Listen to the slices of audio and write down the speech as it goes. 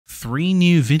3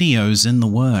 new videos in the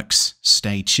works.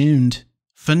 Stay tuned.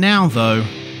 For now though,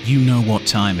 you know what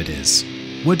time it is.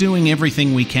 We're doing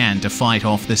everything we can to fight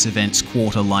off this event's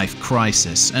quarter-life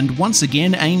crisis, and once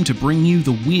again aim to bring you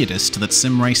the weirdest that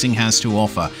sim racing has to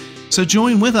offer. So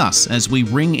join with us as we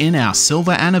ring in our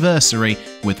silver anniversary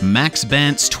with Maxx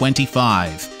Bantz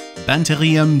 25,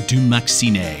 Banterium du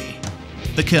Maxxiné.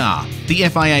 The car, the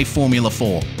FIA Formula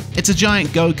 4. It's a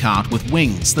giant go-kart with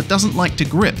wings that doesn't like to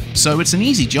grip, so it's an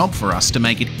easy job for us to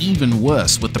make it even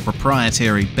worse with the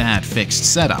proprietary bad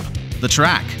fixed setup. The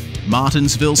track,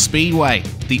 Martinsville Speedway,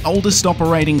 the oldest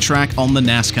operating track on the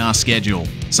NASCAR schedule.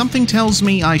 Something tells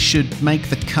me I should make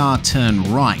the car turn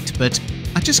right, but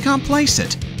I just can't place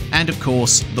it. And of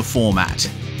course, the format.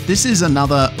 This is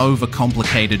another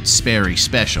overcomplicated Sperry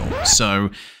special,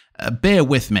 so bear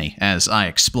with me as I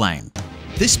explain.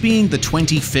 This being the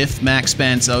 25th Maxx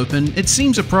Bantz Open, it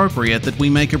seems appropriate that we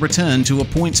make a return to a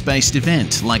points-based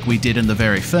event like we did in the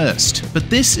very first, but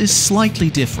this is slightly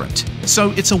different.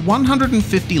 So it's a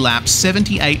 150-lap,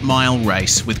 78-mile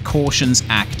race with cautions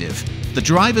active. The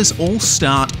drivers all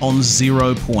start on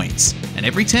 0 points, and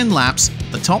every 10 laps,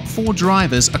 the top 4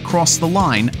 drivers across the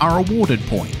line are awarded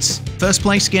points. First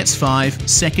place gets 5,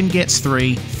 second gets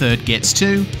 3, third gets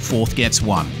 2, fourth gets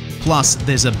 1. Plus,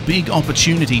 there's a big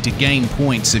opportunity to gain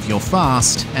points if you're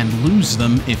fast and lose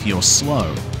them if you're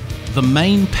slow. The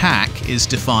main pack is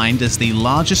defined as the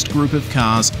largest group of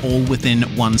cars all within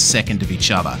 1 second of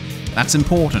each other. That's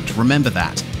important, remember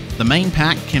that. The main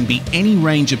pack can be any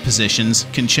range of positions,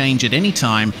 can change at any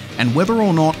time, and whether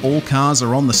or not all cars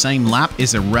are on the same lap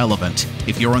is irrelevant.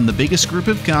 If you're in the biggest group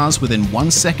of cars within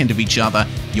 1 second of each other,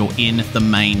 you're in the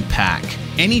main pack.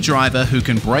 Any driver who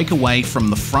can break away from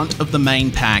the front of the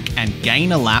main pack and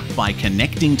gain a lap by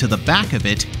connecting to the back of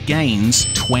it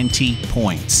gains 20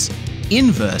 points.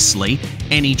 Inversely,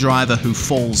 any driver who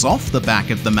falls off the back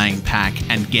of the main pack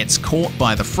and gets caught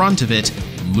by the front of it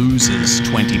loses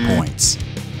 20 points.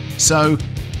 So,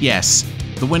 yes,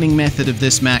 the winning method of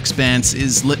this Maxx Bantz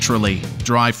is literally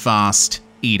drive fast,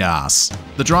 eat ass.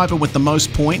 The driver with the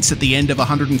most points at the end of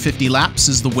 150 laps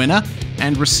is the winner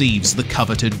and receives the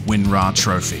coveted WinRAR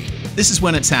trophy. This is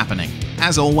when it's happening.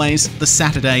 As always, the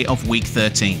Saturday of week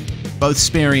 13. Both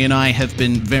Sperry and I have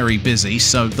been very busy,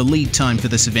 so the lead time for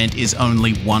this event is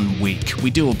only 1 week. We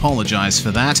do apologize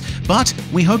for that, but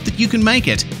we hope that you can make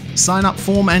it. Sign-up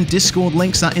form and Discord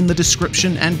links are in the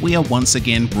description, and we are once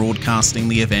again broadcasting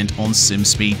the event on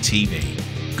SimSpeed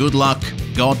TV. Good luck,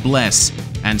 God bless,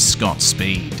 and Scott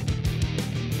Speed.